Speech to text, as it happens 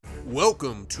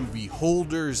Welcome to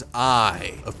Beholder's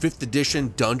Eye, a 5th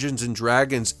edition Dungeons &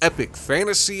 Dragons epic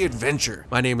fantasy adventure.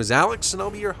 My name is Alex, and I'll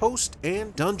be your host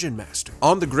and Dungeon Master.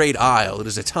 On the Great Isle, it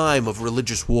is a time of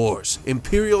religious wars,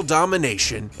 imperial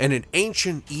domination, and an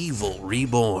ancient evil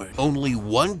reborn. Only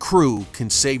one crew can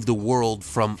save the world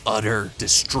from utter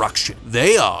destruction.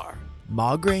 They are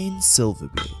Maugraine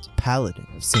Silverbeard, Paladin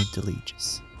of St.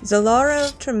 Eligius. Zalara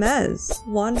of Tremez,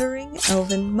 Wandering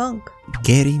Elven Monk.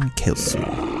 Garin Kelsu,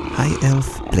 High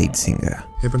Elf Bladesinger.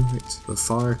 Hibonite, the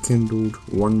fire-kindled,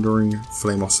 wandering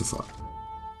flameossifier.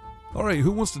 Alright, who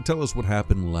wants to tell us what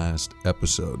happened last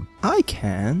episode? I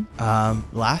can.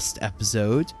 Last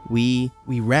episode, we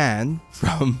ran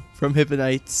from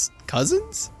Hibonite's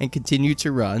cousins and continued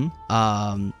to run.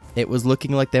 It was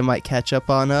looking like they might catch up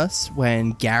on us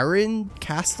when Garin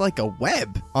cast like a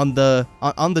web on the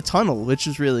tunnel, which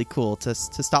was really cool to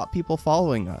stop people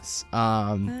following us.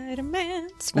 Spider-Man.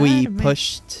 We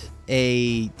pushed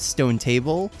a stone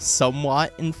table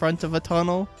somewhat in front of a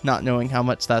tunnel, not knowing how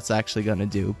much that's actually going to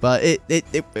do, but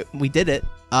we did it.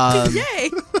 Yay!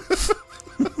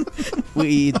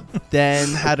 We then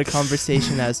had a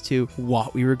conversation as to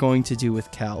what we were going to do with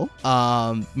Kel.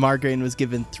 Maugraine was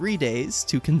given 3 days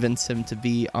to convince him to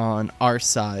be on our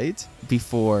side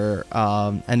before,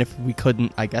 and if we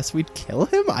couldn't, I guess we'd kill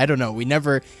him? I don't know.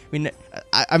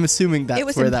 I'm assuming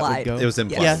that's where that would go. It was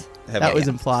implied. Yeah, that was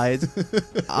implied.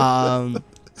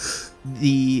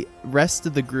 The rest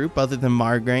of the group, other than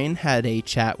Maugraine, had a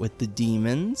chat with the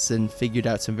demons and figured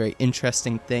out some very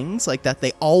interesting things, like that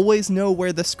they always know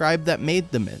where the scribe that made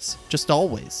them is. Just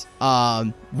always.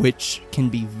 Which can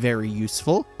be very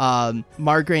useful.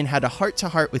 Maugraine had a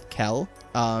heart-to-heart with Kel.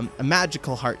 A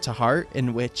magical heart-to-heart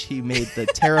in which he made the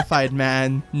terrified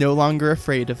man no longer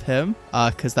afraid of him,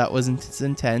 because that wasn't his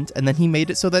intent, and then he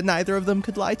made it so that neither of them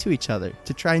could lie to each other,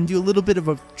 to try and do a little bit of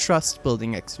a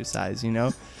trust-building exercise, you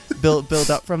know? build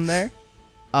up from there.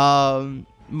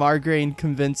 Maugraine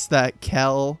convinced that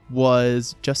Kel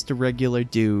was just a regular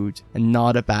dude and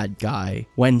not a bad guy.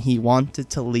 When he wanted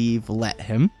to leave, let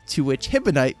him, to which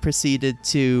Hibonite proceeded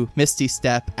to Misty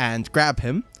Step and grab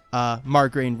him.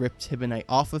 Maugraine ripped Hibonite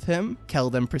off of him. Kel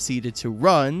then proceeded to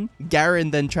run. Garin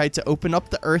then tried to open up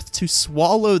the earth to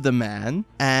swallow the man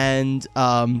and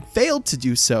failed to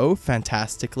do so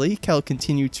fantastically. Kel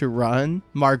continued to run.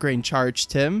 Maugraine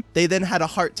charged him. They then had a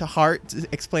heart-to-heart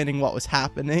explaining what was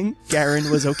happening.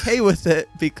 Garin was okay with it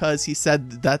because he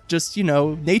said that just,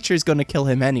 nature's going to kill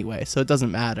him anyway, so it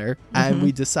doesn't matter. And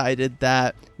we decided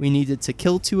that we needed to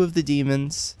kill 2 of the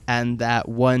demons and that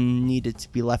one needed to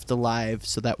be left alive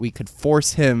so that we could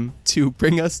force him to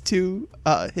bring us to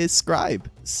his scribe.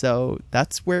 So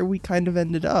that's where we kind of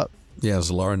ended up. Yeah,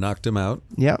 Zalara knocked him out.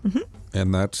 Yeah.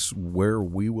 And that's where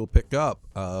we will pick up.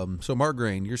 So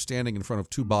Maugraine, you're standing in front of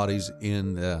 2 bodies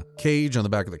in the cage on the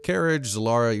back of the carriage.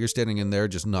 Zalara, you're standing in there,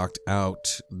 just knocked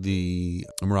out the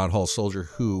Murad Hall soldier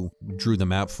who drew the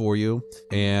map for you.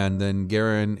 And then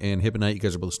Garin and Hibonite, you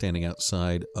guys are both standing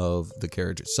outside of the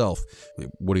carriage itself.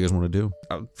 What do you guys want to do?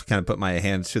 I'll kind of put my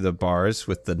hands through the bars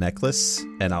with the necklace,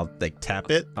 and I'll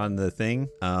tap it on the thing,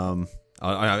 on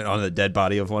the dead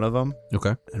body of one of them.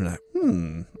 Okay. And I'm like,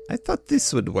 I thought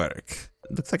this would work.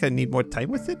 Looks like I need more time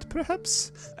with it,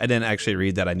 perhaps? I didn't actually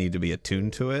read that I need to be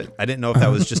attuned to it. I didn't know if that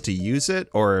was just to use it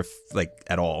or if,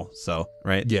 at all. So,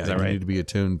 right? Yeah, is that you right? need to be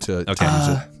attuned to Okay. use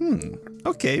it.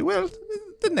 Okay, well,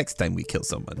 the next time we kill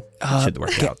someone, it should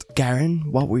work out. Garin,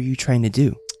 what were you trying to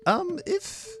do?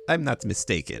 If I'm not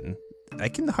mistaken, I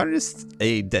can harness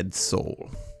a dead soul.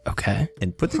 Okay.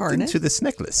 And put it into this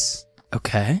necklace.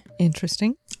 Okay.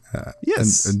 Interesting.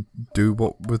 Yes. And do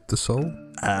what with the soul?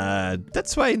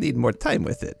 That's why I need more time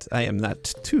with it. I am not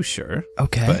too sure.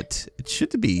 Okay. But it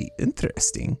should be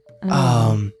interesting.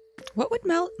 What would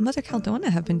Mother Caldona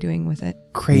have been doing with it?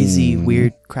 Crazy,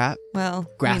 weird crap. Well,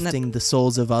 Grafting the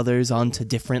souls of others onto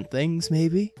different things,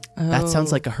 maybe? That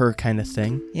sounds like a her kind of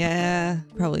thing. Yeah,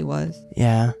 probably was.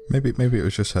 Yeah. Maybe it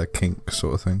was just her kink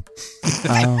sort of thing.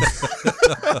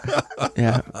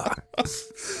 Yeah.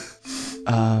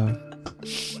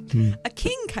 A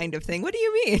king kind of thing. What do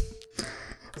you mean?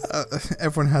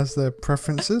 Everyone has their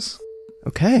preferences.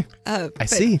 Okay. I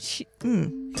see.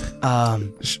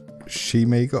 She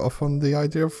may got off on the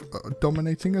idea of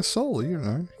dominating a soul,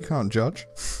 you can't judge.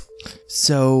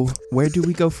 So, where do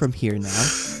we go from here now?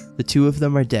 The 2 of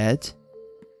them are dead,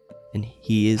 and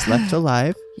he is left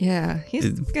alive. Yeah, he's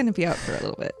going to be out for a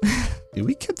little bit.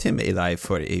 We kept him alive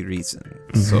for a reason.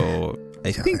 So,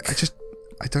 I think...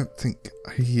 I don't think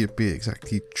he'd be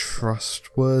exactly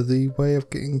trustworthy way of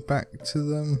getting back to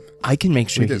them. I can make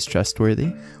sure We he's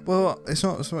trustworthy. Well, it's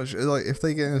not so much like if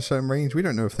they get in a certain range, we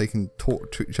don't know if they can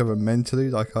talk to each other mentally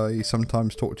like I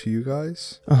sometimes talk to you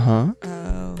guys. Uh-huh.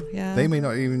 Oh, yeah. They may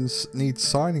not even need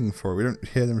signing for it. We don't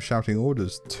hear them shouting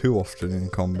orders too often in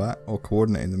combat or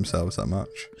coordinating themselves that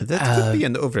much. That could be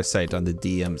an oversight on the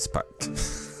DM's part.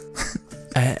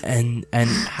 And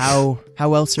how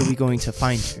else are we going to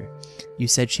find her? You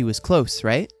said she was close,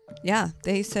 right? Yeah,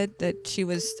 they said that she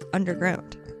was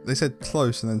underground. They said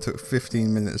close and then took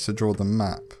 15 minutes to draw the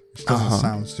map. Which doesn't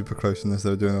sound super close unless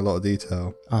they were doing a lot of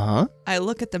detail. Uh-huh. I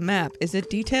look at the map. Is it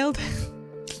detailed?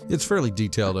 It's fairly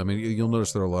detailed. I mean, you'll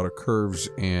notice there are a lot of curves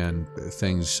and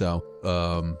things. So,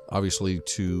 obviously,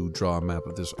 to draw a map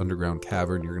of this underground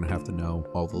cavern, you're going to have to know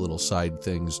all the little side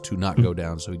things to not go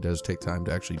down. So, it does take time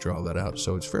to actually draw that out.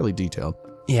 So, it's fairly detailed.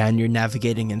 Yeah, and you're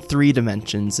navigating in 3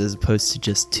 dimensions as opposed to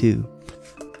just 2.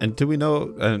 And do we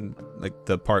know, like,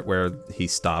 the part where he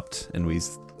stopped and we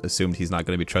assumed he's not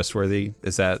going to be trustworthy?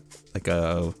 Is that like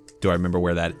a... Do I remember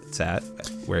where that's at?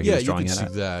 Where he was drawing you it can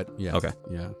at? see that. Yeah. Okay.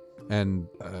 Yeah. And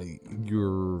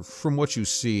from what you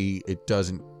see, it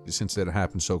doesn't, since that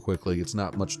happened so quickly, it's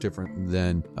not much different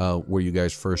than where you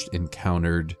guys first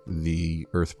encountered the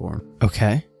Earthborn.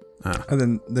 Okay. And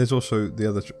then there's also the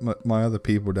other my other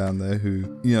people down there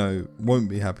who, you know, won't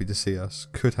be happy to see us,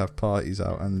 could have parties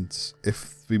out, and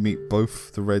if we meet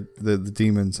both the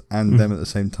demons and them at the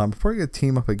same time, we're probably gonna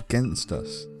team up against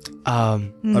us.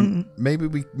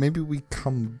 Maybe we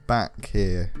come back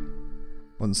here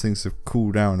once things have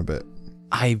cooled down a bit.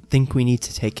 I think we need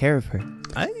to take care of her.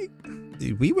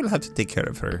 We will have to take care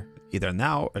of her either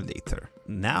now or later.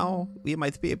 Now we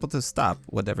might be able to stop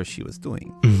whatever she was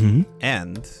doing. Mm-hmm.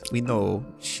 And we know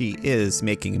she is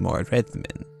making more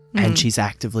Redmen. And she's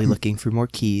actively looking for more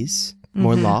keys,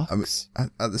 more locks.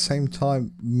 At the same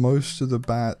time, most of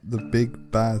the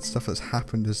big bad stuff that's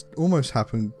happened has almost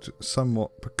happened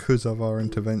somewhat because of our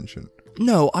intervention.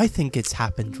 No, I think it's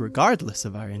happened regardless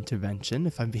of our intervention,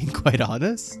 if I'm being quite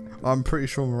honest. I'm pretty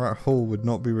sure Marat Hall would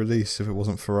not be released if it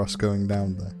wasn't for us going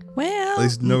down there. Well, At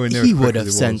least nowhere near He as quick would as have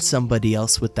it sent was. somebody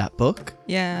else with that book.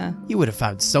 yeah. He would have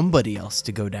found somebody else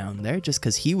to go down there. Just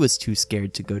because he was too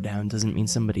scared to go down doesn't mean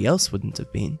somebody else wouldn't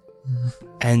have been.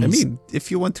 And I mean, if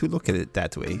you want to look at it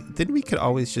that way, then we could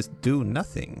always just do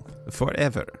nothing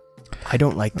forever. I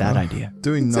don't like that idea.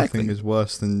 Doing Exactly. nothing is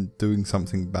worse than doing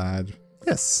something bad.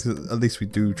 Yes. 'Cause at least we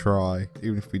do try,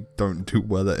 even if we don't do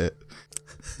well at it.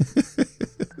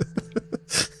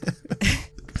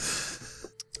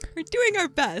 We're doing our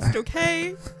best,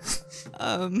 okay?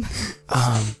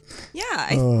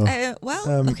 Yeah,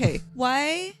 okay.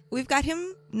 Why? We've got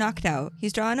him knocked out.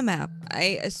 He's drawing a map.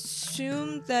 I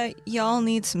assume that y'all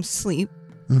need some sleep.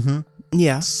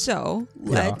 Yeah. So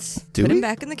let's Do put him we?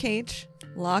 back in the cage,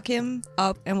 lock him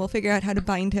up, and we'll figure out how to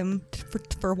bind him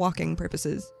for walking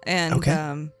purposes. And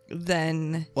Okay.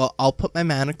 then Well, I'll put my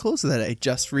manacles that I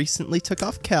just recently took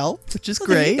off Kel, which is well,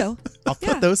 there great. you go. I'll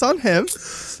Yeah. put those on him.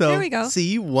 So There we go.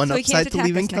 See, one So he can't upside to attack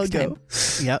leaving us Kel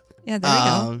next go. Yep. Yeah, there we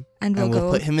go. And we'll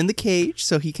go. put him in the cage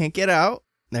so he can't get out.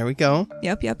 There we go.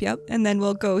 Yep. And then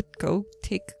we'll go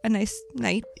take a nice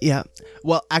night. Yeah.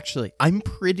 Well, actually, I'm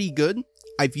pretty good.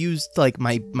 I've used like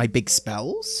my big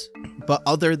spells, but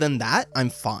other than that, I'm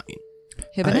fine.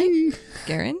 Hibonite,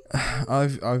 Garen.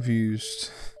 I've used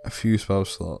a few spell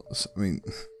slots. I mean,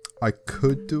 I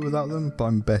could do without them, but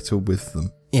I'm better with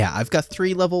them. Yeah, I've got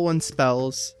 3 level 1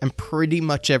 spells and pretty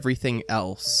much everything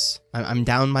else. I'm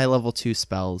down my level 2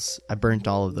 spells. I burnt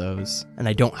all of those, and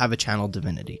I don't have a channel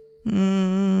divinity.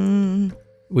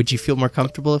 Would you feel more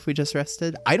comfortable if we just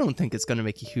rested? I don't think it's going to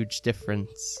make a huge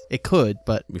difference. It could,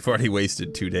 but We've already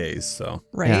wasted 2 days, so.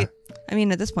 Right. I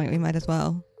mean, at this point, we might as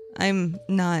well. I'm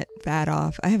not bad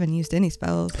off. I haven't used any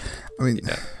spells. I mean,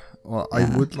 well, I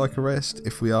Yeah. would like a rest.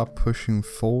 If we are pushing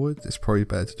forward, it's probably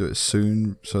better to do it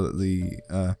soon so that the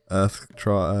Earth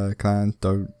clan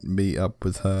don't meet up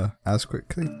with her as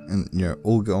quickly. And, you know,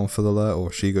 all get on for the alert,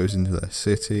 or she goes into their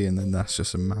city, and then that's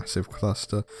just a massive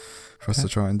cluster for us to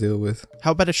try and deal with.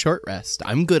 how about a short rest?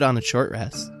 I'm good on a short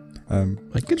rest. I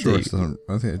could short do- rest doesn't.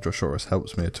 I don't think a short rest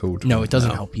helps me at all. to No, be it doesn't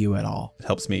No. help you at all. It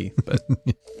helps me, but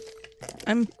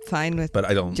I'm fine with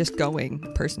I don't. just going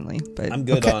personally, but I'm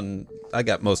good Okay. on. I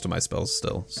got most of my spells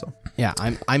still, so. Yeah,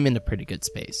 I'm in a pretty good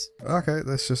space. Okay,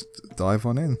 let's just dive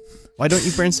on in. Why don't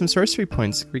you burn some sorcery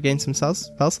points, regain some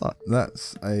spell slot?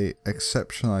 That's a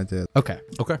exceptional idea. Okay,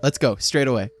 Okay. let's go straight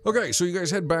away. Okay, so you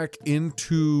guys head back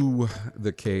into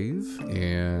the cave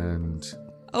and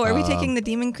oh, are we taking the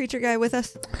demon creature guy with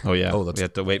us? Oh yeah. Oh, that's- we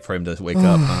have to wait for him to wake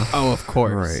up. Huh? Oh, of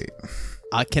course. Right.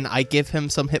 Can I give him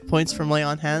some hit points from Lay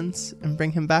on Hands and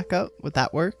bring him back up? Would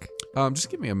that work? Just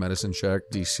give me a medicine check,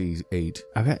 DC 8.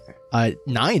 Okay.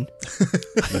 9.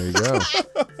 There you go.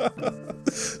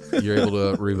 You're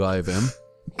able to revive him.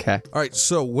 Okay. All right,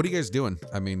 so what are you guys doing?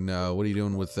 I mean, what are you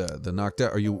doing with the knocked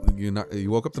out? You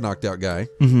woke up the knocked out guy.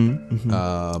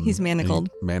 He's manacled.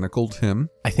 You manacled him.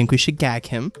 I think we should gag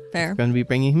him. Fair. We're going to be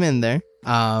bringing him in there.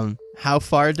 How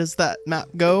far does that map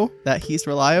go that he's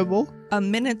reliable? A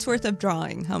minute's worth of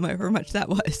drawing, however much that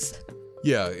was.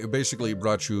 Yeah, it basically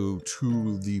brought you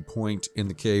to the point in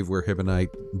the cave where Hibonite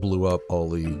blew up all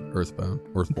the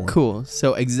Earthborn. Cool.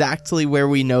 So exactly where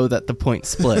we know that the point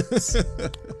splits.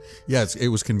 Yeah, it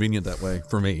was convenient that way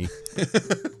for me.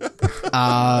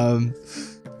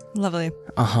 Lovely.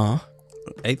 Uh-huh.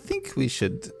 I think we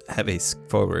should have a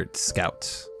forward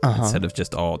scout instead of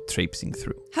just all traipsing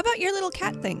through. How about your little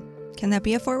cat thing? Can that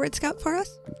be a forward scout for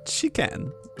us? She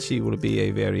can. She will be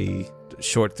a very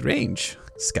short range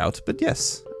scout, but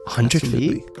yes. 100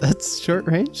 absolutely. feet? That's short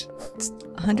range?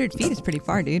 100 feet is pretty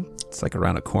far, dude. It's like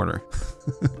around a corner.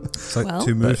 It's like Well-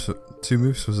 two moves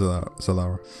for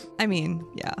Zalara. I mean,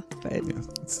 yeah, but Yeah.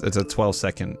 It's a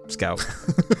 12-second scout.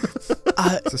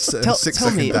 It's a Tell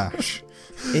 6-second me- dash.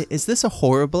 Is this a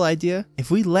horrible idea?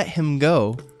 If we let him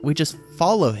go, we just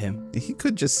follow him. He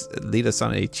could just lead us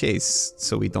on a chase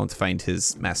so we don't find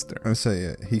his master. I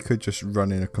say he could just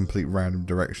run in a complete random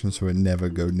direction so we never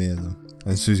go near them.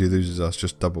 And as soon as he loses us,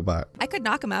 just double back. I could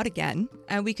knock him out again,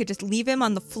 and we could just leave him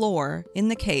on the floor in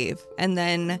the cave, and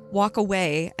then walk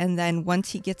away, and then once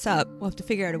he gets up, we'll have to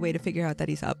figure out a way to figure out that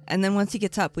he's up. And then once he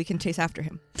gets up, we can chase after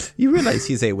him. You realize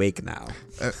he's awake now.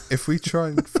 If we try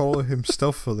and follow him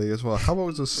stealthily as well, how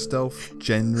well does stealth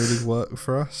generally work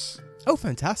for us? Oh,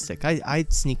 fantastic.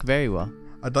 I'd sneak very well.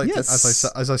 I'd like Yes.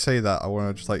 to, as I say that, I want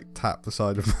to just like tap the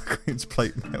side of my green's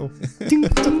plate mail. Ding,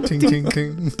 ding, Ting, ting,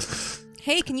 ting.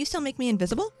 Hey, can you still make me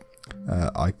invisible?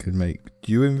 I could make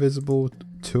you invisible,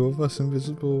 2 of us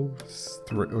invisible,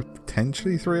 3, or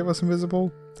potentially 3 of us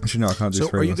invisible. Actually, no, I can't do So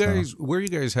 3 are of you us now. guys? Where are you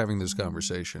guys having this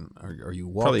conversation? Are you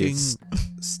Probably walking?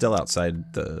 still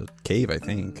outside the cave, I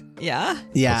think. Yeah.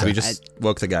 Yeah. So we just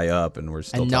woke the guy up and we're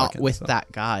still and talking. not with so.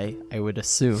 that guy, I would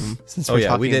assume. Since Oh we're yeah,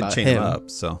 talking we did about chain him up,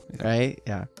 so yeah. Right?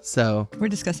 Yeah. So, We're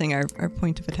discussing our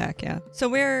point of attack, yeah. So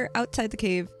we're outside the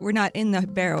cave. We're not in the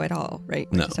barrow at all, right?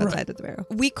 We're No. just outside of the barrow.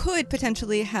 We could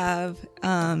potentially have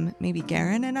maybe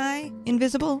Garen and I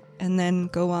invisible and then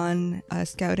go on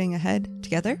scouting ahead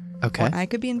together. okay. Or I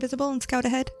could be invisible and scout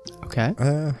ahead. Okay.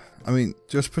 I mean,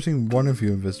 just putting one of you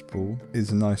invisible is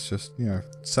a nice, just,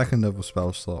 2nd level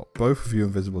spell slot. Both of you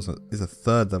invisible is a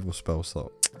 3rd level spell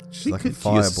slot. Just We like a could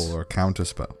fireball use- or a counter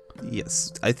spell.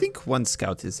 Yes, I think 1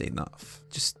 scout is enough.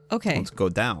 Just Okay. don't go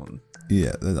down.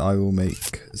 Yeah, then I will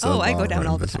make I go Zalara down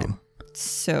all the invisible. time.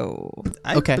 So,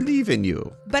 I Okay. believe in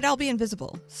you. but I'll be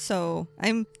invisible. So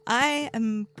I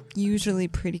am usually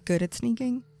pretty good at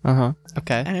sneaking. Uh-huh.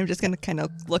 Okay. And I'm just going to kind of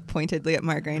look pointedly at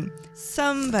Margarine.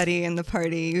 Somebody in the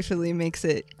party usually makes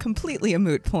it completely a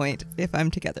moot point if I'm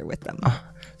together with them.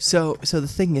 So the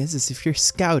thing is if you're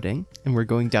scouting and we're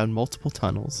going down multiple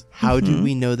tunnels, how do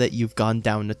we know that you've gone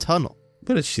down a tunnel?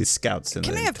 What if she scouts and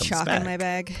Can I then have comes chalk back? in my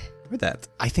bag? Or that?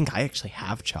 I think I actually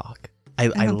have chalk. I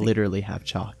don't think- literally have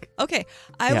chalk. Okay,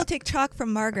 I Yeah. will take chalk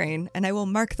from Margarine and I will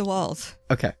mark the walls.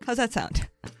 Okay. How's that sound?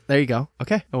 There you go.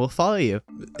 Okay. And we'll follow you.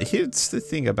 Here's the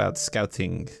thing about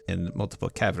scouting in multiple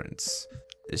caverns.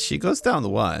 She goes down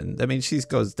one. I mean, she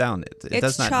goes down it. It It's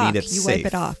does not chalk. mean it's You safe. wipe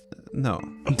it off. No.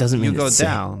 It doesn't mean You go it's safe.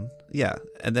 down. Yeah,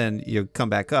 and then you come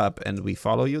back up and we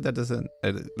follow you. That doesn't.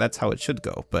 That's how it should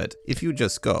go. But if you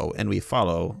just go and we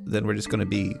follow, then we're just going to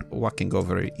be walking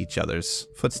over each other's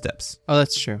footsteps. Oh,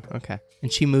 that's true. Okay. And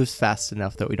she moves fast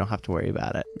enough that we don't have to worry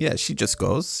about it. Yeah, she just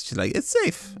goes. She's like, it's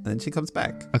safe, and then she comes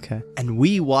back. Okay. And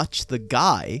we watch the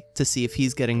guy to see if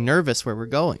he's getting nervous where we're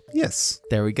going. Yes.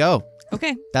 There we go.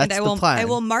 Okay. That's and I the will plan. I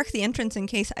will mark the entrance in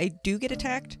case I do get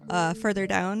attacked further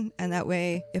down, and that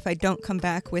way if I don't come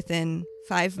back within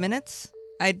 5 minutes,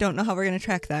 I don't know how we're gonna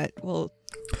track that. Well,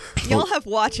 y'all have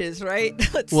watches, right?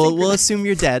 Let's We'll synchronize. assume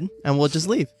you're dead and we'll just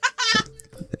leave.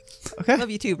 Okay.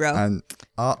 Love you too, bro. And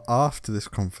after this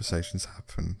conversation's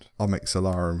happened, I'll make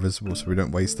Zalara invisible so we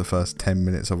don't waste the first 10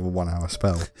 minutes of a 1-hour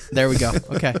spell. There we go.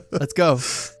 Okay. Let's go.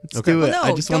 Let's Okay. do Well, it. no,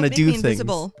 I just want don't to make do me things.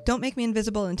 invisible. Don't make me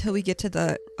invisible until we get to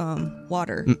the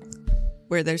water,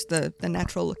 where there's the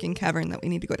natural looking cavern that we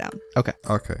need to go down. Okay.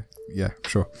 Okay, yeah,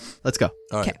 sure. Let's go.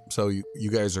 All right. Okay. So you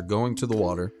guys are going to the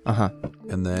water Uh-huh.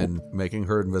 and then making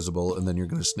her invisible, and then you're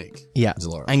going to sneak. Yeah.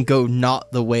 Zalara. And go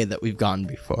not the way that we've gone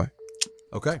before.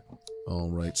 Okay. All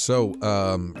right. So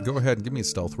go ahead and give me a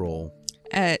stealth roll.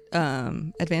 At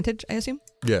advantage, I assume.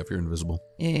 Yeah, if you're invisible.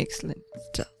 Excellent.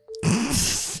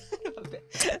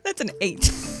 That's an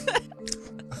 8.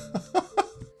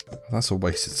 That's a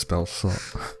wasted spell slot.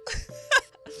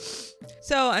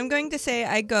 So I'm going to say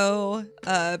I go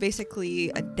basically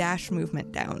a dash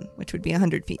movement down, which would be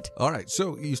 100 feet. All right,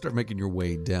 so you start making your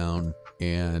way down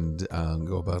and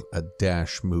go about a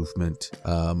dash movement.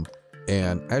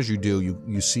 And as you do,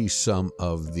 you see some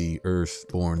of the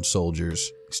Earthborn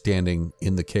soldiers standing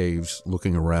in the caves,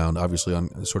 looking around, obviously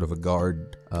on sort of a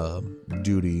guard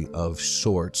duty of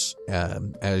sorts.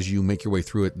 As you make your way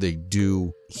through it, they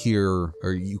do hear,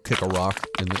 or you kick a rock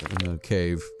in the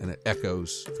cave, and it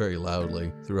echoes very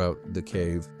loudly throughout the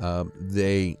cave.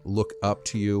 They look up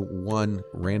to you. One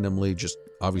randomly, just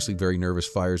obviously very nervous,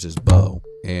 fires his bow,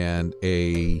 and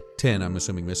a 10, I'm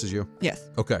assuming, misses you? Yes.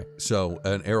 Okay, so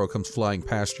an arrow comes flying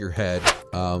past your head,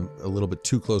 a little bit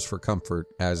too close for comfort,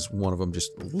 as one of them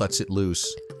just lets it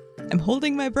loose. I'm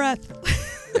holding my breath.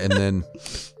 And then...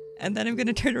 And then I'm going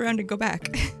to turn around and go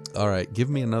back. All right, give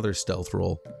me another stealth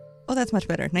roll. Oh, that's much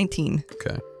better. 19.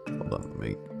 Okay, hold on,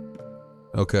 mate.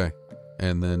 Okay,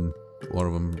 and then one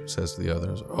of them says to the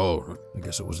others, "Oh, I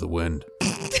guess it was the wind."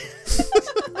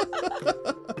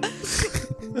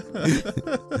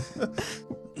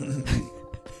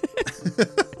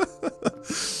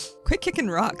 Quit kicking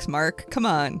rocks, Mark. Come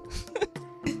on.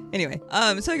 Anyway,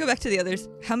 so I go back to the others.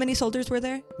 How many soldiers were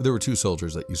there? There were 2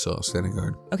 soldiers that you saw standing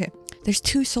guard. Okay. There's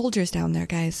 2 soldiers down there,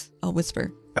 guys. I'll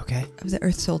whisper. Okay. Of the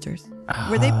Earth soldiers.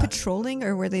 Were they patrolling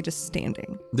or were they just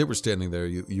standing? They were standing there.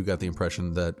 You got the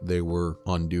impression that they were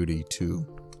on duty to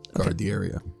guard the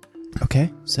area.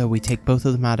 Okay, so we take both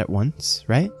of them out at once,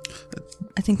 right?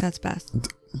 I think that's best.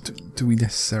 Do we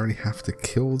necessarily have to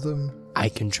kill them? I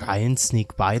can try and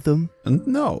sneak by them.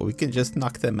 No, we can just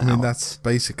knock them I out. mean, that's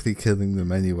basically killing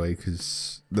them anyway,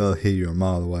 because they'll hear you a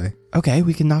mile away. Okay,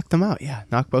 we can knock them out. Yeah,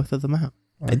 knock both of them out.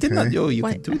 I did not Okay. know you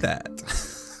What? could do that.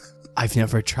 I've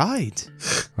never tried.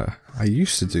 I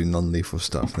used to do non-lethal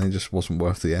stuff, and it just wasn't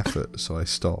worth the effort, so I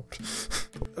stopped.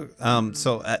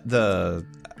 So at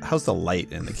how's the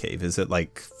light in the cave? Is it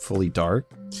like fully dark?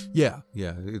 Yeah,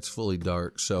 it's fully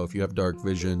dark. So if you have dark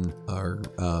vision, or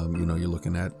you're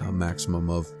looking at a maximum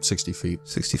of 60 feet.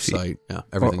 60 feet. Sight. Yeah,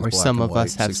 everything's Or black some and of white,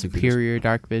 us have 60 feet is- superior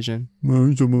dark vision.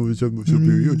 Some of us have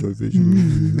superior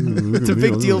vision. It's a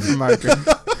big deal for Margaret.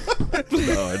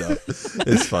 No, I know.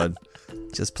 It's fun.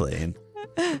 Just playing.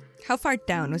 How far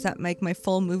down? Was that like my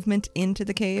full movement into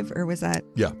the cave or was that?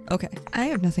 Yeah. Okay. I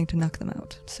have nothing to knock them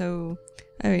out. So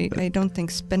I don't think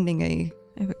spending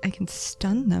I can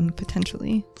stun them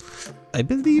potentially. I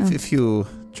believe if you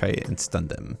try and stun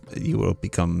them, you will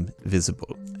become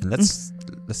visible. And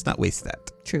let's not waste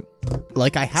that. True.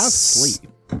 Like, I have sleep.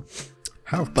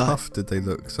 How tough did they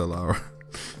look, Solara?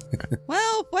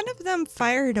 Well, one of them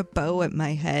fired a bow at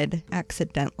my head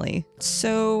accidentally.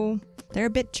 So they're a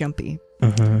bit jumpy.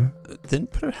 Then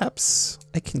perhaps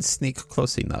I can sneak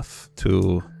close enough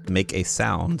to make a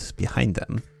sound behind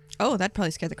them. Oh, that'd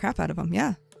probably scare the crap out of them.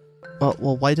 Yeah.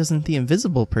 Well, why doesn't the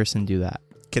invisible person do that?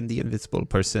 Can the invisible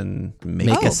person Make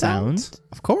Oh. a sound?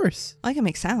 Of course. I can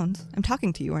make sounds. I'm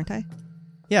talking to you, aren't I?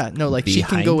 Yeah, no, like she can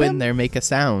Behind go in them? there, make a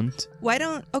sound. Why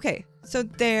don't... Okay, so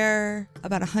they're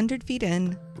about 100 feet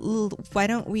in. Why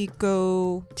don't we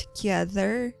go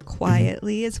together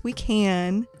quietly as we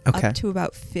can Okay. up to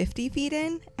about 50 feet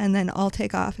in, and then I'll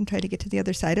take off and try to get to the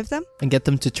other side of them? And get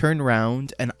them to turn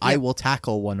around, and I Yep. will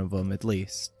tackle one of them at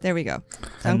least. There we go.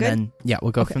 And Sound good? then, yeah,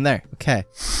 we'll go Okay. from there. Okay.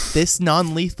 This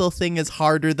non-lethal thing is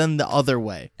harder than the other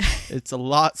way. It's a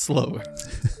lot slower.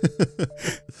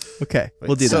 Okay,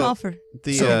 we'll do so- I'm that. all for...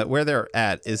 The where they're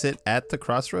at, is it at the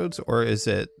crossroads or is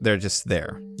it they're just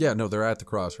there? Yeah, no, they're at the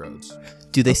crossroads.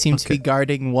 Do they seem to okay. be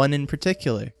guarding one in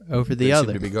particular over the They other?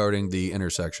 seem to be guarding the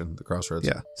intersection, the crossroads.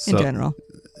 Yeah. In So general.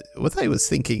 what I was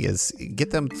thinking is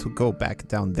get them to go back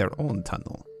down their own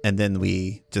tunnel and then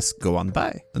we just go on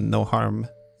by. No harm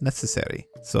necessary.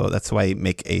 So that's why I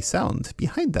make a sound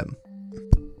behind them.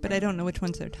 But I don't know which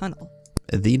one's their tunnel.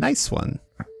 The nice one.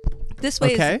 This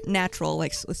way Okay. is natural,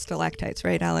 like stalactites,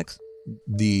 right, Alex?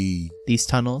 These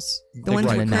tunnels? The ones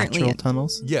Like we're the currently natural in.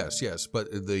 tunnels? Yes, but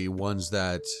the ones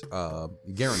that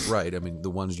Garen's right. I mean, the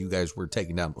ones you guys were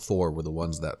taking down before were the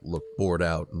ones that looked bored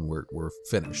out and were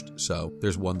finished. So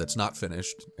there's one that's not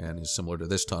finished and is similar to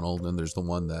this tunnel. And then there's the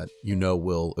one that you know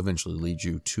will eventually lead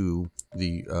you to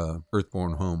the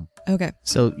Earthborn home. Okay.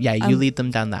 So, yeah, you Um, lead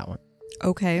them down that one.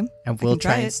 Okay. And we'll can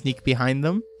try try and it. sneak behind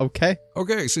them. Okay.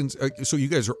 Okay, since so you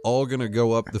guys are all gonna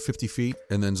go up the 50 feet,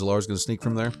 and then Zalar's gonna sneak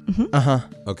from there. Uh-huh.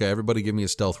 Okay, everybody, give me a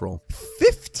stealth roll.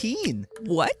 15!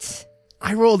 What?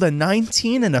 I rolled a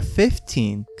 19 and a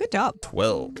 15. Good job.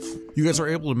 12. You guys are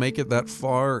able to make it that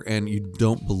far, and you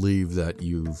don't believe that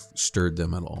you've stirred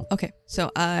them at all. Okay,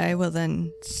 so I will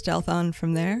then stealth on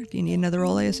from there. Do you need another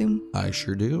roll, I assume? I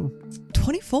sure do.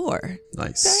 24.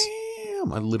 Nice.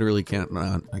 Damn, I literally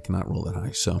I cannot roll that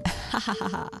high, so.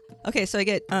 Okay, so I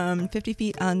get 50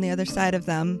 feet on the other side of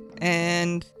them,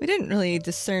 and we didn't really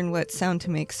discern what sound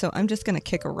to make, so I'm just going to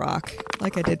kick a rock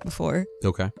like I did before.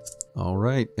 Okay. All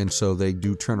right. And so they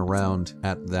do turn around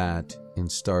at that and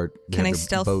start. Can I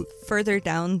stealth further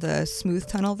down the smooth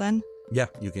tunnel then? Yeah,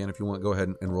 you can if you want. Go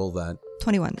ahead and roll that.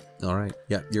 21. All right.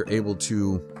 Yeah, you're able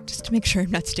to. Just to make sure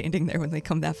I'm not standing there when they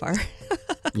come that far.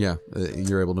 Yeah,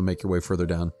 you're able to make your way further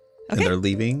down. And Okay. they're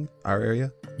leaving our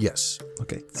area? Yes.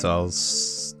 Okay, so I'll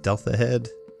stealth ahead.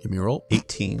 Give me a roll.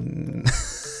 18.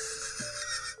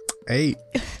 8.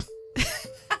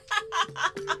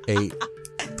 8.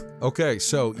 Okay,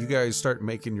 so you guys start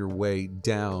making your way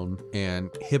down,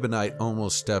 and Hibonite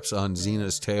almost steps on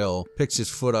Xena's tail, picks his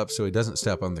foot up so he doesn't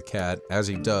step on the cat. As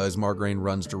he does, Margraine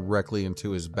runs directly into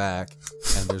his back,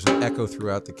 and there's an echo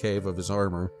throughout the cave of his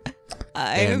armor.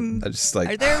 And I just like,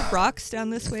 Are there rocks down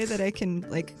this way that I can,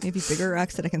 like, maybe bigger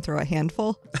rocks that I can throw a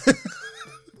handful?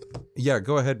 Yeah,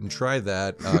 go ahead and try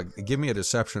that. Give me a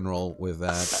deception roll with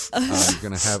that. You're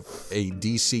going to have a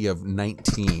DC of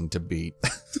 19 to beat.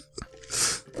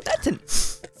 That's a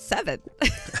 7.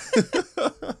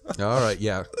 All right,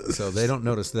 yeah. So they don't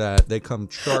notice that. They come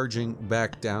charging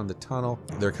back down the tunnel.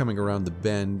 They're coming around the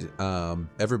bend.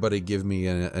 Everybody give me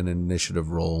an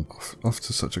initiative roll. Off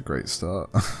to such a great start.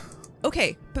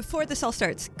 Okay, before this all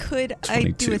starts, could I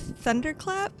do 22. a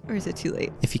thunderclap, or is it too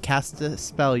late? If you cast a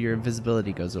spell, your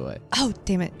invisibility goes away. Oh,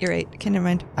 damn it. You're right. Okay, never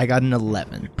mind. I got an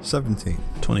 11. 17.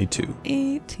 22.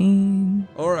 18.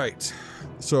 All right.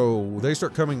 So they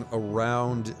start coming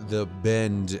around the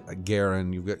bend,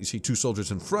 Garen. You see two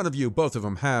soldiers in front of you. Both of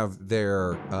them have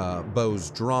their bows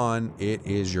drawn. It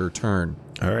is your turn.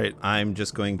 All right, I'm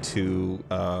just going to,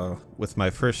 with my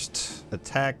first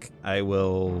attack, I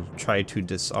will try to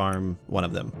disarm one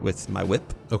of them with my whip.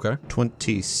 Okay.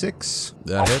 26.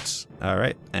 That hits. All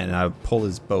right, and I pull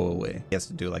his bow away. He has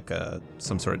to do like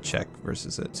some sort of check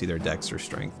versus it's either dex or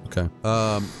strength. Okay.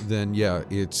 Then yeah,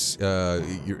 it's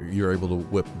you're able to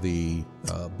whip the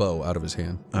bow out of his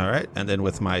hand. All right, and then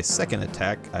with my second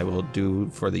attack, I will do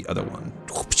for the other one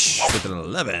with an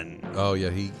 11. Oh yeah,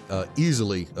 he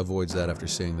easily avoids that after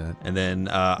seeing that. And then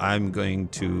I'm going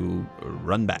to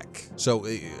run back. So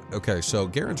okay, so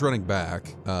Garen's running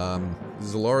back.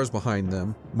 Zalara's behind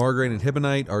them. Margraine and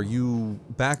Hibonite, are you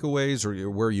back a ways, or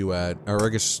where are you at? Or I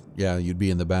guess yeah, you'd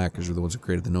be in the back because you're the ones that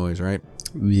created the noise, right?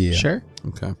 Yeah. Sure.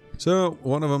 Okay. So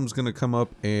one of them's gonna come up,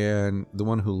 and the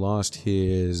one who lost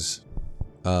his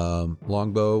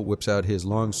longbow whips out his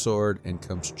longsword and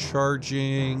comes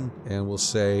charging, and we'll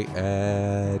say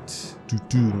at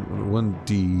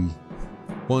 1D.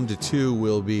 1 to 2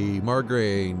 will be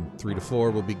Margraine, 3 to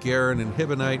 4 will be Garen, and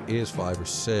Hibonite is 5 or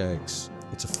 6.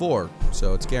 It's a 4,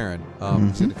 so it's Garen.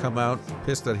 He's going to come out,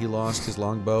 pissed that he lost his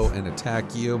longbow, and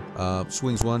attack you.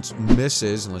 Swings once,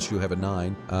 misses, unless you have a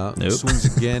 9. Nope.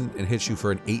 Swings again and hits you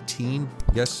for an 18.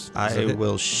 Yes? Does that I hit?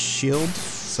 will shield,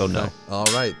 so no. Okay. All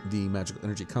right. The magical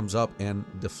energy comes up and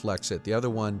deflects it. The other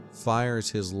one fires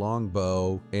his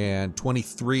longbow, and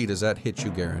 23. Does that hit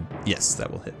you, Garen? Yes,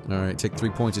 that will hit. All right. Take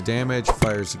 3 points of damage.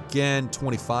 Fires again.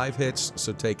 25 hits.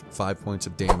 So take 5 points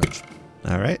of damage.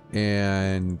 All right.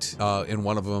 And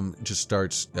one of them just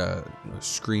starts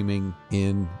screaming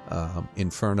in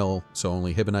infernal. So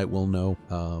only Hibonite will know.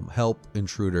 Help,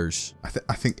 intruders.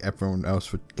 I think everyone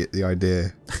else would get the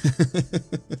idea.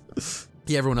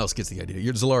 Yeah, everyone else gets the idea.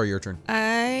 Zalara, your turn.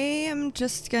 I am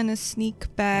just gonna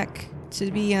sneak back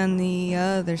to be on the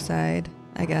other side,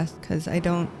 I guess, because I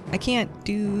can't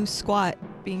do squat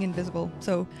being invisible.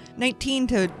 So 19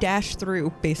 to dash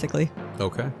through, basically.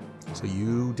 Okay. So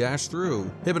you dash through.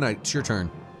 Hibonite, it's your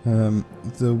turn.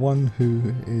 The one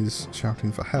who is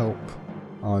shouting for help,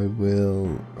 I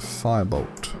will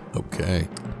firebolt. Okay.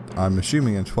 I'm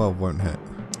assuming a 12 won't hit.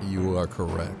 You are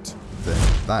correct.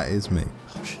 Then that is me.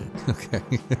 Oh, shit. Okay.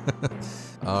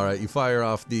 All right. You fire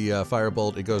off the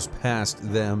firebolt. It goes past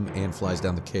them and flies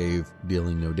down the cave,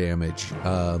 dealing no damage.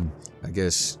 I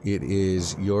guess it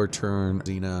is your turn,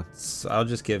 Xena. So I'll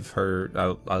just give her,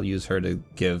 I'll use her to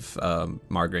give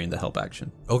Margraine the help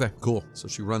action. Okay, cool. So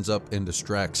she runs up and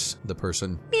distracts the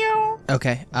person.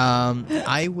 Okay.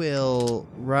 I will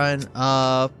run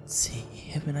up. Let's see.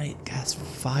 Hibonite cast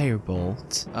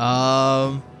Firebolt.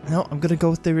 No, I'm gonna go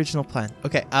with the original plan.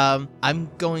 Okay. I'm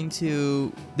going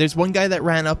to. There's one guy that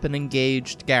ran up and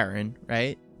engaged Garen,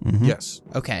 right? Yes.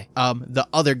 Okay. The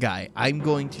other guy, I'm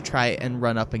going to try and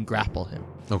run up and grapple him.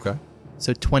 Okay.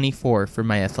 So 24 for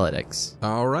my athletics.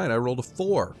 All right. I rolled a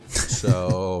 4.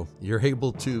 So you're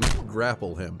able to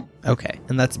grapple him. Okay,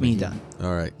 and that's me done.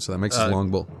 All right. So that makes his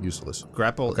longbow useless.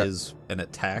 Grapple Okay. is an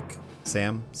attack,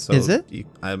 Sam. So Is it?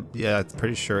 I'm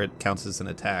pretty sure it counts as an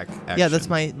attack action. Yeah, that's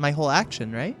my whole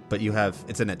action, right? But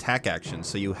it's an attack action,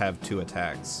 so you have 2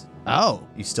 attacks. Oh,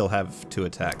 You still have 2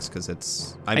 attacks because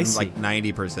I I'm see. like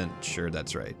 90% sure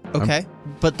that's right. okay.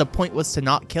 But the point was to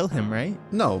not kill him, right?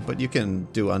 No, but you can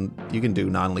do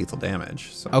non-lethal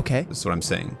damage. So Okay. that's what I'm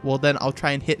saying. Well, then I'll try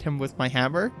and hit him with my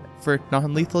hammer for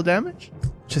non-lethal damage.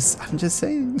 I'm just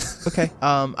saying. Okay.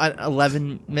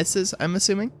 11 misses, I'm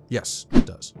assuming. Yes, it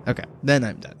does. Okay, then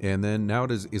I'm done. And then now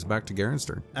it is back to Garen's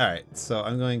turn. All right, so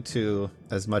I'm going to,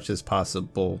 as much as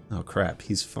possible. Oh crap,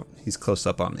 he's close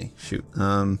up on me. Shoot.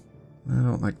 I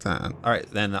don't like that. All right,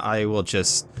 then I will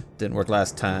just. Didn't work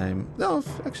last time. No,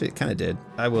 actually, it kind of did.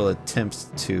 I will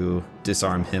attempt to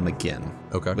disarm him again.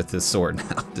 Okay. With his sword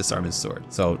now. Disarm his sword.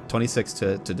 So 26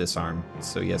 to disarm.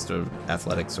 So he has to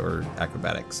athletics or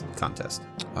acrobatics contest.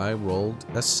 I rolled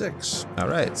a 6. All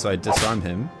right, so I disarm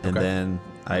him, and Okay. then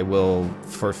I will,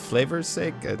 for flavor's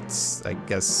sake, I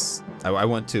guess I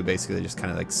want to basically just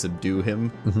kind of like subdue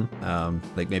him,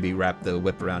 like maybe wrap the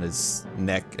whip around his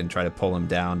neck and try to pull him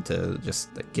down to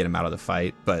just like, get him out of the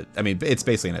fight. But I mean, it's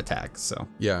basically an attack, so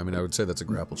Yeah, I mean, I would say that's a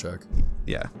grapple check.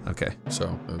 yeah, okay.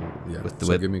 So, yeah. With the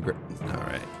so whip. give me All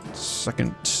right,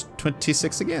 second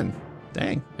 26 again.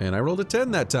 Dang. And I rolled a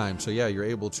 10 that time. So, yeah, you're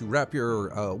able to wrap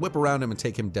your whip around him and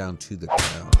take him down to the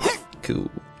ground. Cool.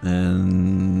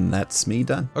 And that's me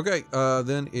done. Okay,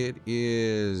 then it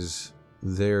is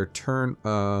their turn.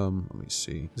 Let me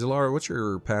see. Zalara, what's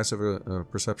your passive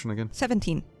perception again?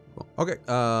 17. Okay,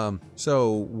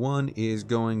 so one is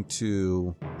going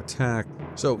to attack.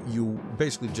 So you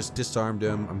basically just disarmed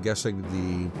him. I'm guessing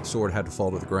the sword had to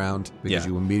fall to the ground because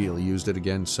Yeah. you immediately used it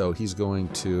again. So he's going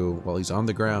to, while he's on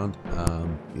the ground,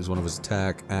 use one of his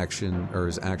attack action or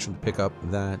his action to pick up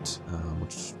that,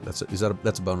 which that's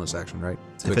a bonus action, right?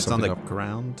 To If pick it's on the something up.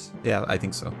 ground, yeah, I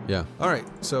think so. Yeah. All right.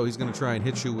 So he's going to try and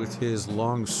hit you with his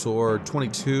long sword.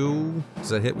 22. Does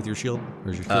that hit with your shield?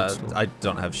 Or is your shield still? I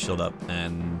don't have shield up,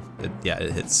 and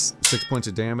it hits. 6 points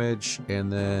of damage,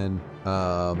 and then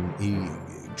he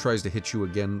tries to hit you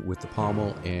again with the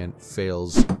pommel and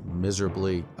fails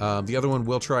miserably. The other one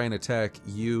will try and attack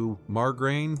you,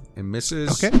 Margraine, and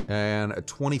misses. Okay. And a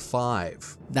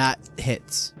 25. That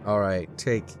hits. All right,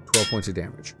 take 12 points of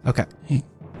damage. Okay.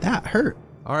 That hurt.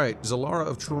 All right, Zalara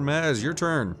of Tremez, your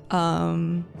turn.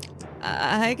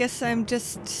 I guess I'm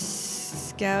just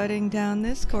scouting down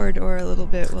this corridor a little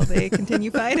bit while they continue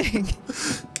fighting.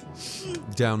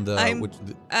 Down the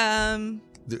I'm-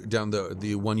 down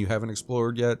the one you haven't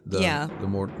explored yet. Yeah.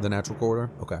 The natural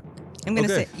corridor. Okay. I'm gonna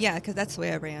Okay. say yeah, because that's the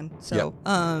way I ran. So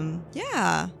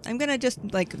yeah, I'm gonna just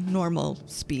like normal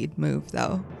speed move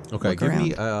though. Okay. Look Give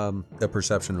me a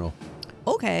perception roll.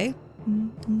 Okay.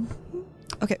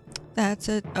 Okay, that's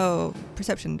it. Oh,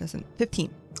 perception doesn't.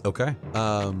 15. Okay.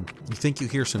 You think you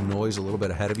hear some noise a little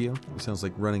bit ahead of you. It sounds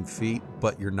like running feet,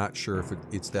 but you're not sure if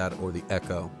it's that or the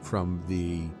echo from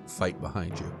the fight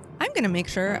behind you. I'm gonna make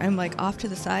sure I'm like off to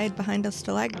the side behind a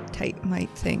stalactite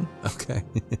mite thing. Okay.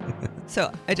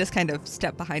 So I just kind of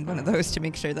step behind one of those to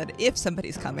make sure that if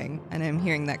somebody's coming and I'm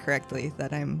hearing that correctly,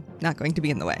 that I'm not going to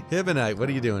be in the way. Hibonite, what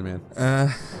are you doing, man?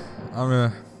 I'm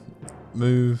gonna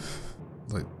move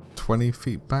like 20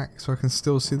 feet back so I can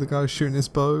still see the guy shooting his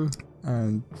bow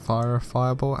and fire a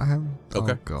firebolt at him.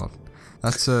 Okay. Oh god.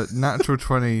 That's a natural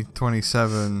 20,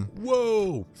 27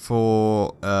 Whoa.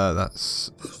 for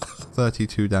that's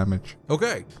 32 damage.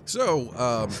 Okay. So,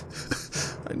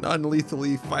 I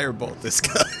non-lethally firebolt this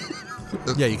guy.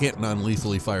 yeah, you can't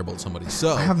non-lethally firebolt somebody. So,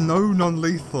 I have no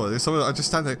non-lethal. It's something I just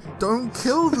stand there. Don't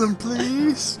kill them,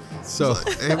 please. so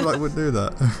Aim would do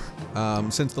that.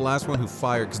 since the last one who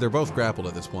fired, because they're both grappled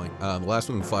at this point, the last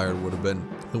one who fired would have been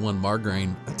the one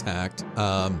Margraine attacked.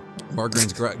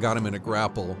 Margraine's got him in a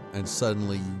grapple, and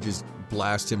suddenly you just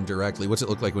blast him directly. What's it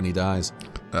look like when he dies?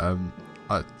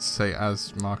 I'd say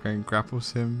as Margraine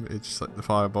grapples him, it's just like the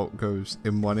firebolt goes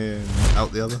in one ear and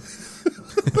out the other.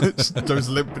 It just goes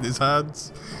limp in his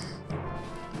hands.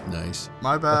 Nice.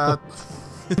 My bad.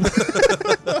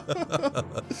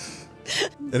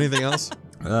 Anything else?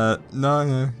 No.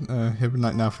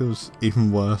 Hibonite now feels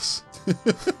even worse.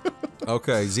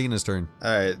 Okay, Xena's turn.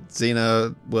 All right,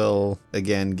 Xena will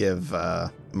again give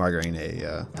Margarine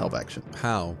a help action.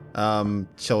 How?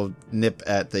 She'll nip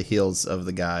at the heels of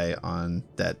the guy on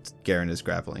that Garen is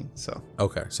grappling. So,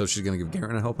 Okay, so she's going to give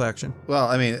Garen a help action? well,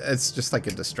 I mean, it's just like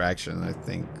a distraction, I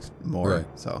think, more. Right.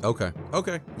 So, Okay,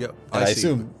 yep. and I see.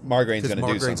 assume Margarine's Because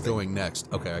going to do Margarine's something. going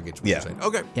next. Okay, I get what Yeah. you're saying.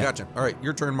 Okay, Yeah. gotcha. All right,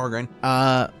 your turn, Margarine.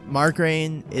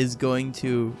 Margraine is going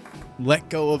to let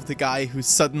go of the guy who's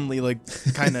suddenly like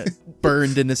kind of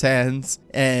burned in his hands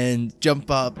and jump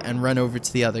up and run over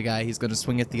to the other guy. He's going to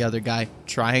swing at the other guy,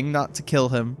 trying not to kill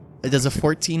him. It does a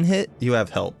 14 hit. You have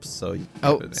help, so you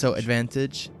Oh, have so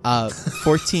advantage.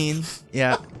 14.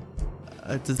 Yeah.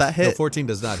 Does that No, hit? 14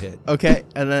 does not hit. Okay,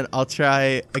 and then I'll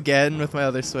try again with my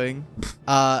other swing.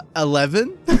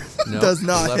 11 No, does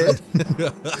not 11.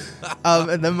 hit.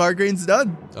 And then Margraine's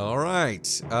done. All right.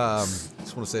 Just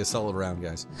want to say a solid round,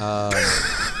 guys.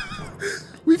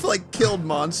 We've like killed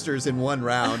monsters in one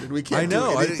round, and we can't I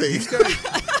know. do anything. These guys-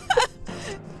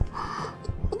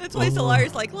 That's why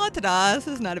Solar's like, la ta-da, this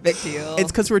is not a big deal.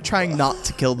 It's because we're trying not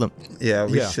to kill them. Yeah,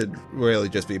 we Yeah. should really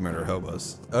just be murder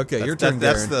hobos. Okay, your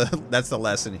That's- turn, That's the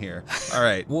lesson here. All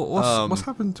right. What's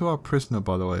happened to our prisoner,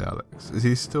 by the way, Alex? Is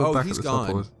he still Oh, back he's at the top?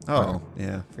 gone. Or is- Oh,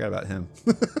 yeah. Forgot about him.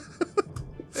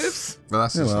 Oops. Well,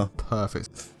 that's Oh, just well. perfect.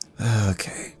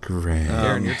 Okay. Great.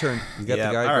 Aaron, your turn. You got yeah,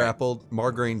 the guy all right. grappled.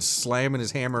 Margarine slamming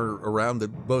his hammer around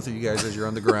both of you guys as you're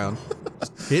on the ground.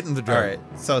 Just hitting the All drum. right.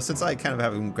 So since I kind of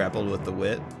have him grappled with the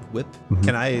whip,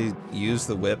 can I use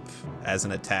the whip as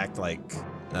an attack? Like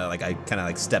I kind of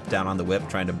like step down on the whip,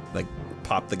 trying to like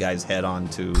pop the guy's head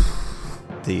onto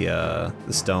the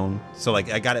stone. So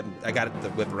like I got the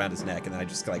whip around his neck, and then I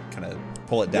just like kind of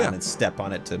pull it down Yeah. and step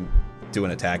on it to do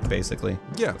an attack, basically.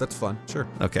 Yeah, that's fun. Sure.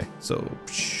 Okay. So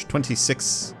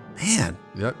 26. Man.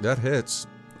 Yep, that hits.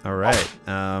 All right.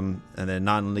 And then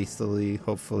non-lethally,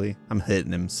 hopefully. I'm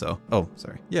hitting him, so. Oh,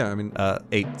 sorry. Yeah, I mean,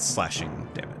 8 slashing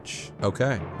damage.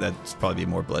 okay. That's probably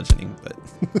more bludgeoning, but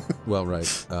Well,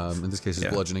 right. In this case, it's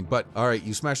Yeah. bludgeoning. But, all right,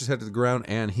 you smash his head to the ground,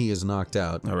 and he is knocked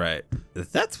out. all right.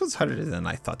 That was harder than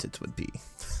I thought it would be.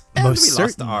 And Most we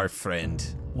lost certainly. our friend.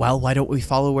 Well, why don't we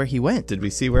follow where he went? Did we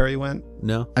see where he went?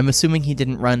 No? I'm assuming he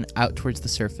didn't run out towards the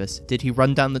surface. Did he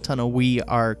run down the tunnel we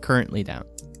are currently down?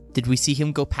 Did we see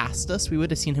him go past us? We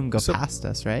would have seen him go So- past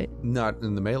us, right? Not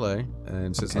in the melee.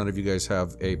 And since Okay. none of you guys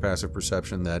have a passive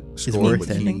perception that Is scored worth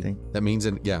what he... anything. That means,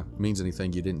 means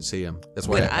anything, you didn't see him. That's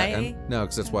why Would No,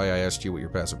 because that's why I asked you what your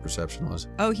passive perception was.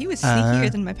 Oh, he was sneakier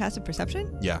than my passive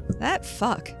perception? Yeah. That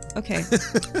fuck. Okay.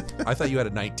 I thought you had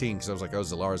a 19 because I was like, oh,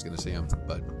 Zalara's going to see him.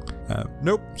 But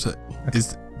nope. So,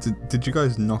 did you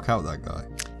guys knock out that guy?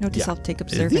 Note to Yeah. self, take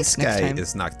observance This next guy time.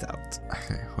 is knocked out.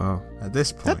 Okay, well, at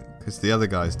this point, because the other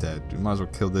guy's dead, we might as well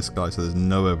kill this guy so there's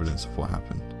no evidence of what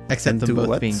happened. Except And them do both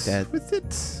what being dead. with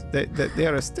it?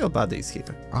 There are still bodies here.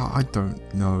 I don't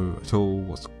know at all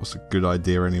what's a good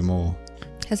idea anymore.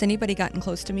 Has anybody gotten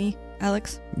close to me,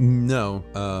 Alex? No.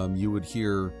 You would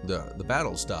hear the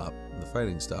battle stop, the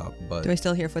fighting stop, but Do I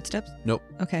still hear footsteps? nope.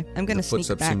 Okay, I'm gonna The sneak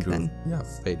footsteps back seem to have,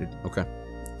 then. faded. Okay.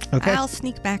 Okay. I'll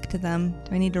sneak back to them.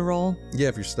 Do I need to roll? Yeah,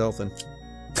 if you're stealthing.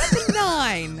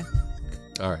 9.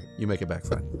 All right, you make it back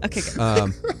fine. Okay, good.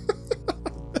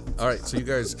 All right, so you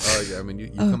guys,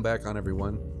 you come back on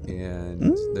everyone,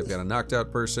 and they've got a knocked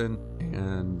out person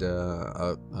and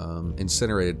a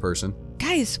incinerated person.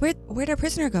 Guys, where'd our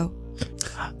prisoner go?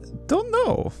 Don't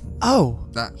know. Oh,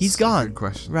 That's he's a gone. good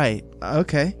question. Right.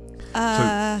 Okay.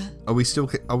 Are we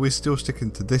still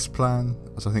sticking to this plan?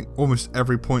 As I think almost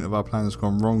every point of our plan has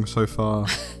gone wrong so far.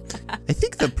 I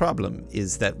think the problem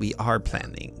is that we are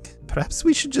planning. Perhaps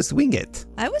we should just wing it.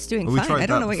 I was doing Well, we fine. tried I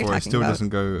don't that know what you're before. It talking still about. doesn't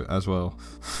go as well.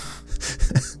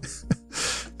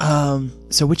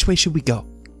 So which way should we go?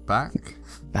 Back.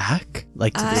 Back?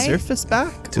 Like to the I- surface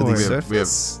back? To Or- the We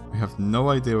surface. have no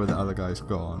idea where the other guy's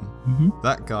gone. Mhm.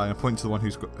 That guy, I point to the one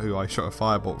who I shot a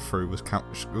firebolt through,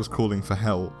 was calling for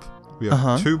help. We have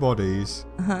Uh-huh. 2 bodies,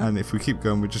 Uh-huh. and if we keep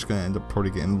going, we're just going to end up probably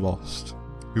getting lost.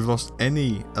 We've lost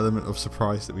any element of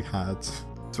surprise that we had.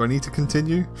 Do I need to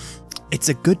continue? It's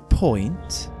a good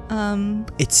point.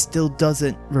 It still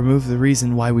doesn't remove the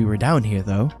reason why we were down here,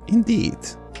 though. Indeed.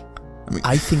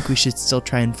 I think we should still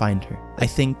try and find her. I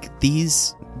think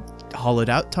these hollowed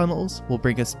out tunnels will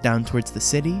bring us down towards the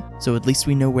city, so at least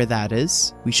we know where that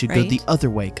is. We should go Right. the other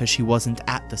way because she wasn't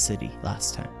at the city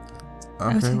last time.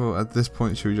 Okay, Okay. well, at this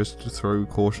point, should we just throw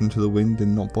caution to the wind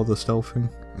and not bother stealthing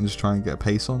and just try and get a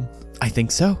pace on? I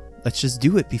think so. Let's just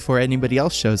do it before anybody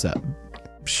else shows up.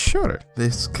 Sure.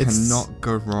 This It's- cannot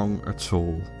go wrong at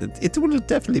all. It will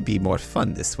definitely be more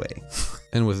fun this way.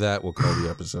 And with that, we'll call the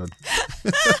episode.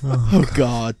 Oh,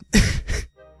 God.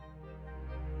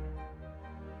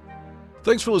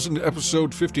 Thanks for listening to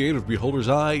episode 58 of Beholder's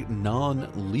Eye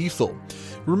Non-Lethal.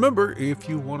 Remember, if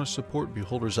you want to support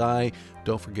Beholder's Eye,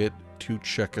 don't forget to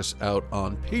check us out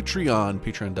on Patreon,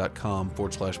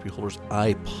 patreon.com/Beholder's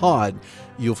Eye Pod.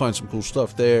 You'll find some cool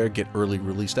stuff there, get early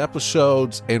released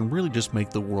episodes, and really just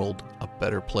make the world a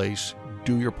better place.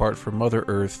 Do your part for Mother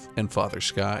Earth and Father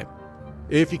Sky.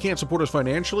 If you can't support us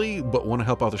financially, but want to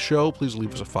help out the show, please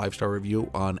leave us a 5-star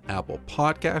review on Apple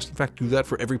Podcasts. In fact, do that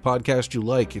for every podcast you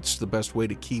like. It's the best way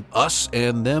to keep us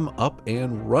and them up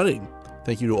and running.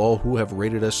 Thank you to all who have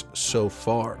rated us so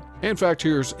far. In fact,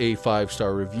 here's a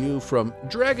 5-star review from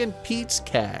Dragon Pete's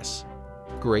Cast.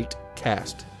 Great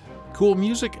cast. Cool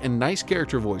music and nice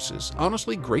character voices.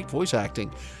 Honestly, great voice acting.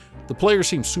 The players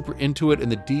seem super into it, and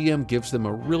the DM gives them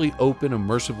a really open,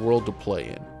 immersive world to play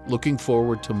in. Looking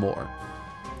forward to more.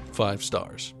 5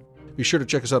 stars. Be sure to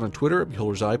check us out on Twitter at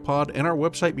Beholder's iPod and our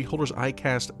website,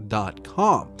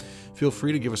 beholdersicast.com. Feel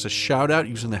free to give us a shout out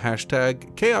using the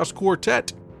hashtag Chaos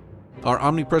Quartet. Our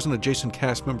omnipresent adjacent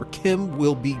cast member Kim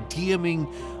will be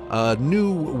DMing a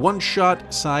new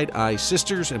one-shot Side Eye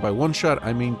Sisters, and by one-shot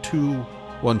I mean 2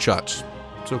 one-shots.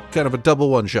 So kind of a double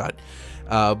one-shot.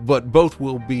 But both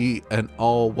will be an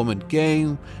all-woman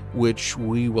game, which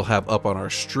we will have up on our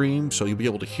stream, so you'll be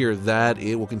able to hear that.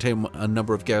 It will contain a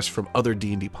number of guests from other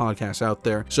D&D podcasts out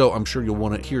there, so I'm sure you'll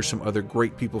want to hear some other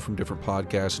great people from different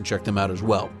podcasts and check them out as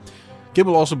well. Kim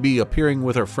will also be appearing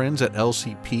with our friends at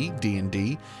LCP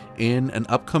D&D in an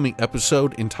upcoming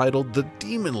episode entitled The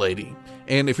Demon Lady.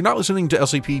 And if you're not listening to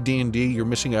LCP D&D, you're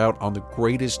missing out on the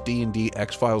greatest D&D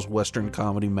X-Files Western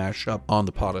comedy mashup on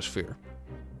the Potosphere.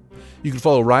 You can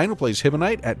follow Ryan, who plays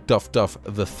Hibonite, at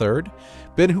DuffDuff3rd,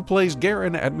 Ben, who plays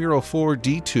Garen, at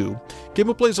Miro4D2, Kim,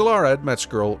 who plays Alara, at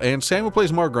Metzgirl, and Sam, who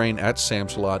plays Margraine, at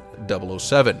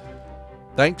Samsalot007.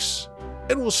 Thanks,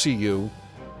 and we'll see you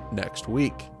next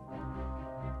week.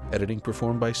 Editing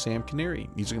performed by Sam Canary.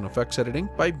 Music and effects editing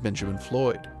by Benjamin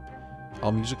Floyd.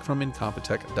 All music from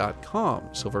Incompetech.com.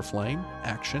 Silver Flame,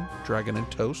 Action, Dragon and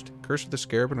Toast, Curse of the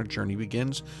Scarab, and A Journey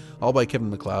Begins. All by Kevin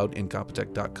MacLeod.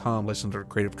 Incompetech.com. Licensed under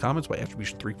Creative Commons by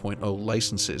Attribution 3.0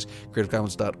 licenses.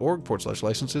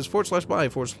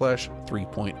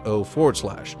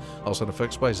 CreativeCommons.org/licenses/by/3.0/. All sound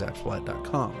effects by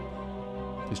Zapsplat.com.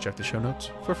 Please check the show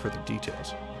notes for further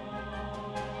details.